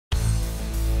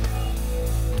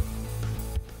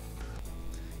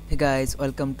Hey guys,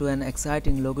 welcome to an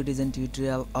exciting logo design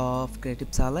tutorial of Creative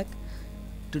Select.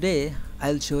 Today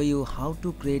I'll show you how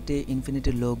to create a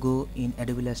infinity logo in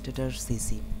Adobe Illustrator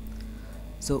CC.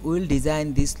 So we'll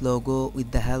design this logo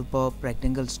with the help of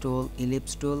rectangle tool,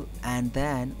 ellipse tool, and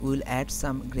then we'll add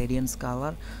some gradients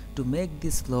color to make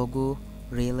this logo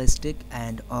realistic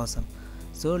and awesome.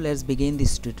 So let's begin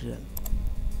this tutorial.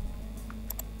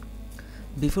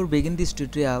 Before begin this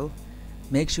tutorial,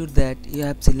 make sure that you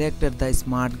have selected the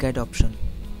Smart Guide option.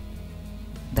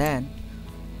 Then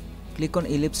click on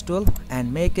ellipse tool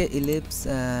and make a ellipse,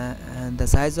 and the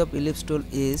size of ellipse tool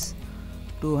is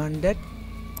 200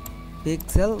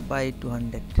 pixel by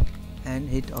 200 and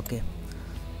hit OK.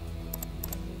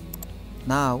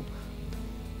 Now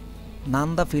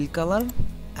none the fill color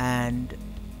and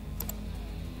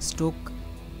stroke.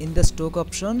 In the stroke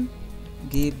option,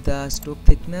 give the stroke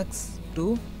thickness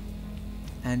 2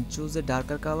 and choose a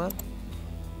darker color,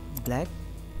 black.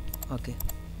 Okay.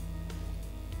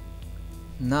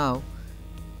 Now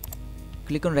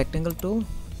click on rectangle tool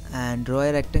and draw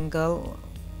a rectangle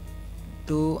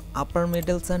to upper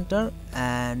middle center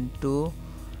and to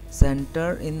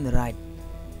center in right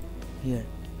here.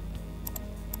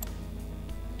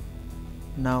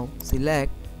 Now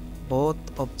select both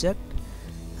object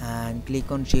and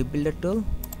click on shape builder tool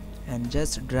and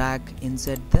just drag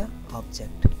inside the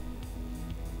object.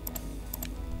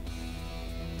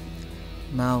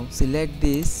 Now select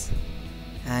this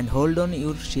and hold on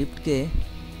your shift key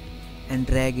and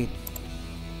drag it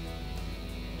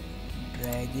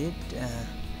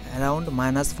around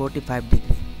 -45°.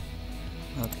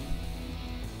 Okay.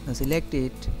 Now select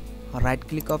it, right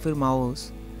click of your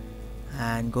mouse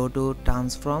and go to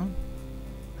transform,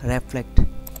 reflect.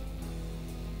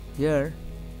 Here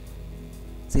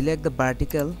select the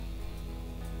vertical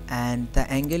and the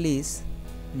angle is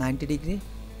 90°,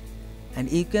 and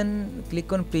you can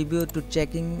click on preview to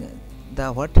checking the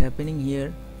what happening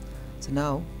here. So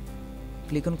now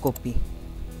click on copy.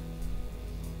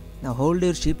 Now hold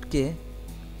your shift key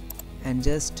and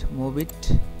just move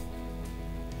it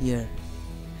here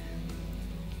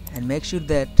and make sure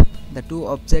that the two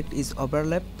object is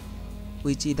overlap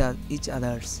with each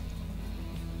others.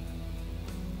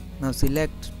 Now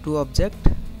select two object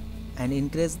and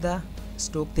increase the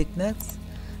stroke thickness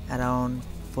around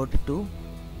 42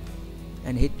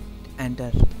 and hit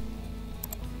enter.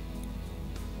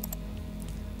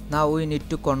 Now we need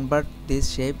to convert this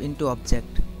shape into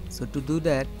object. So to do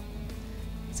that,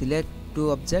 select two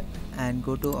object and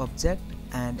go to object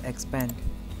and expand.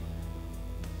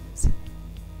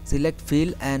 Select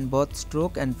fill and both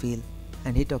stroke and fill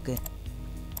and hit OK.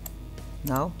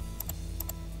 Now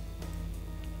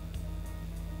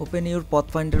open your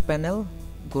Pathfinder panel,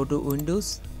 go to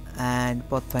Windows and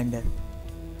Pathfinder,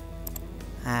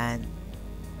 and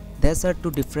these are two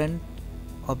different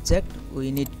object. We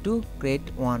need to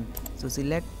create one. So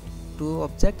select two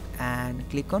object and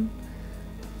click on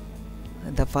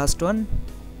the first one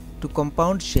to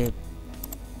compound shape.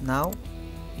 Now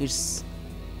it's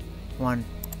one.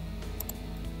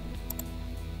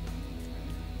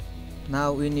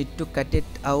 Now we need to cut it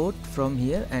out from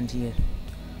here and here.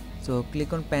 So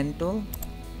click on pen tool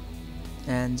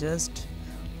and just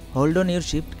hold on your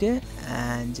shift key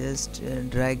and just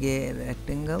drag a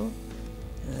rectangle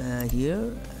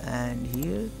here and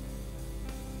here,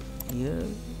 here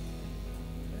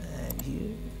and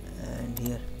here and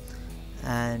here,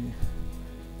 and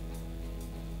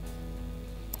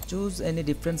choose any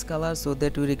different color so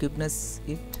that we recognize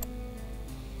it.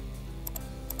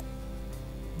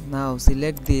 Now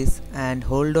select this and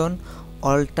hold on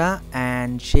Alt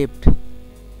and Shift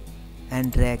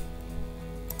and drag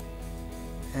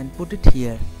and put it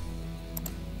here.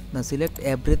 Now select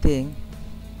everything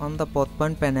on the path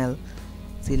point panel.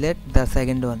 Select the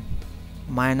second one,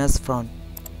 minus front.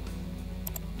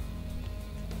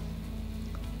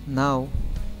 Now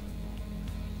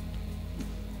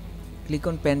click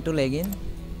on pen tool again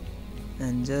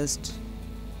and just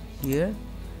here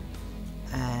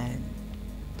and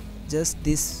just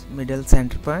this middle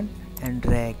center point and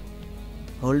drag.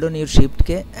 Hold on your shift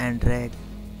key and drag.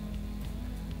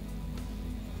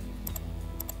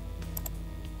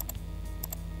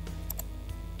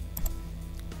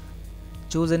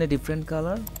 Choose any different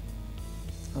color.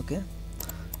 Okay,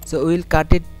 so we will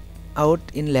cut it out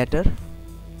in later.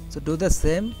 So do the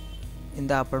same in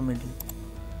the upper middle.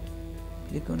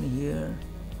 Click on here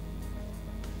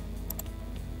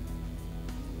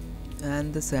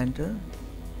and the center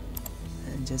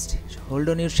and just hold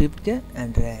on your shift key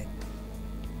and drag.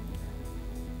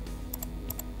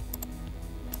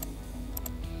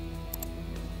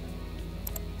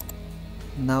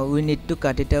 Now we need to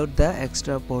cut it out the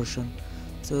extra portion.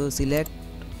 So select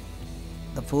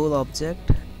the full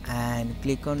object and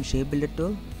click on shape builder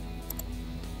tool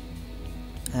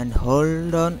and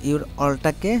hold on your Alt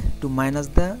key to minus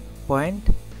the point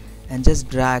and just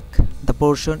drag the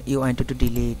portion you wanted to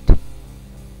delete,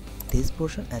 this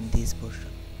portion and this portion.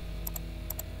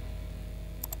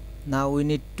 Now we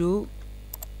need to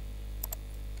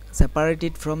separate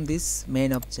it from this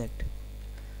main object.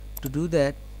 To do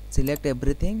that, select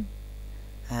everything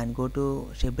and go to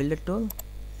shape builder tool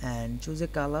and choose a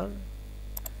color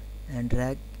and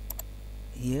drag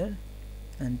here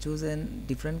and choose a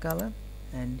different color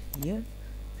and here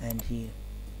and here.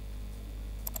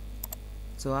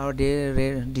 So our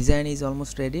design is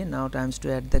almost ready. Now times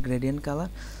to add the gradient color.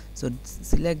 So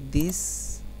select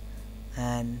this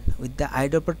and with the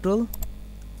eyedropper tool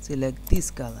select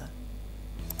this color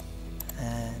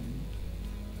and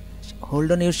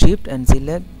hold on your shift and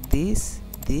select this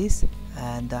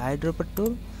and the eyedropper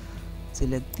tool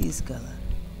select this color.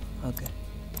 Okay,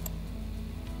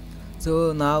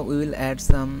 so now we will add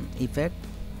some effect.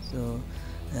 So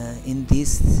in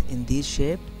this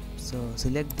shape, so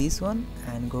select this one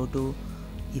and go to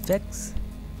effects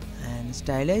and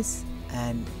stylize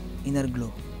and inner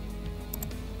glow.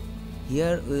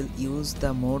 Here we'll use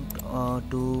the mode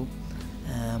to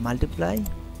multiply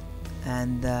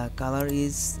and the color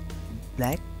is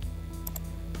black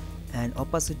and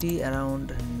opacity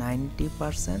around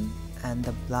 90% and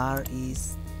the blur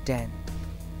is 10,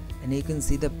 and you can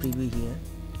see the preview here.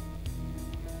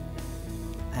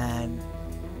 And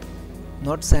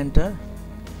not center,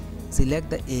 select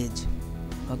the edge.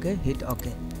 Okay, hit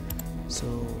OK. So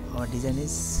our design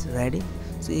is ready.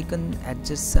 So you can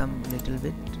adjust some little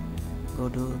bit. Go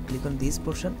to click on this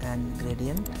portion and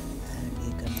gradient and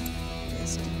you can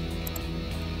paste.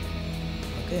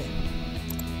 Okay,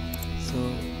 so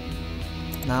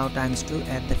now times to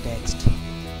add the text.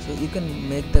 So you can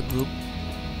make the group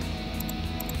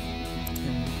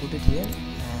and put it here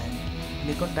and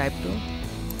click on type tool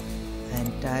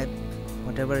and type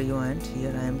whatever you want.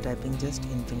 Here I am typing just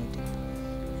infinity.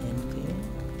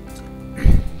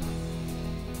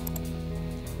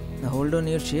 Now hold on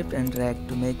your shift and drag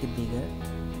to make it bigger.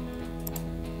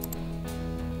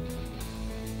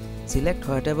 Select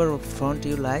whatever font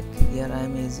you like. Here I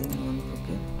am using one.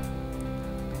 Okay,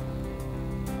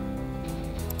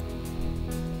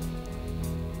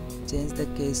 change the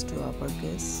case to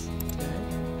uppercase.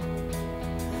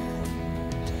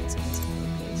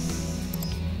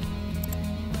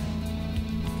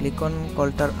 Click on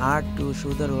Ctrl R to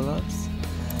show the rollers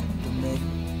and to make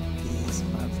this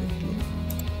perfectly.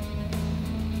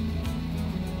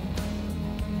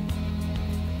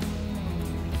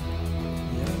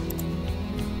 Here.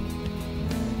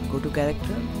 And go to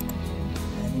character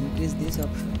and increase this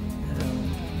option around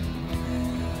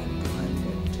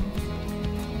 200.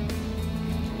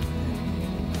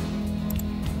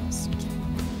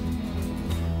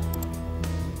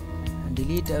 And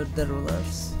delete out the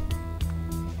rollers.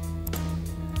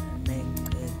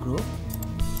 Group.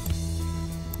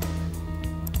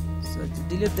 So to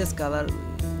delete this color,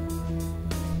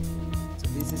 so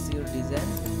this is your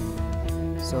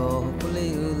design. So hopefully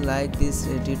you will like this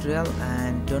tutorial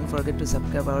and don't forget to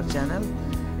subscribe our channel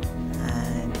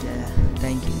and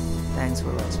thanks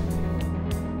for watching.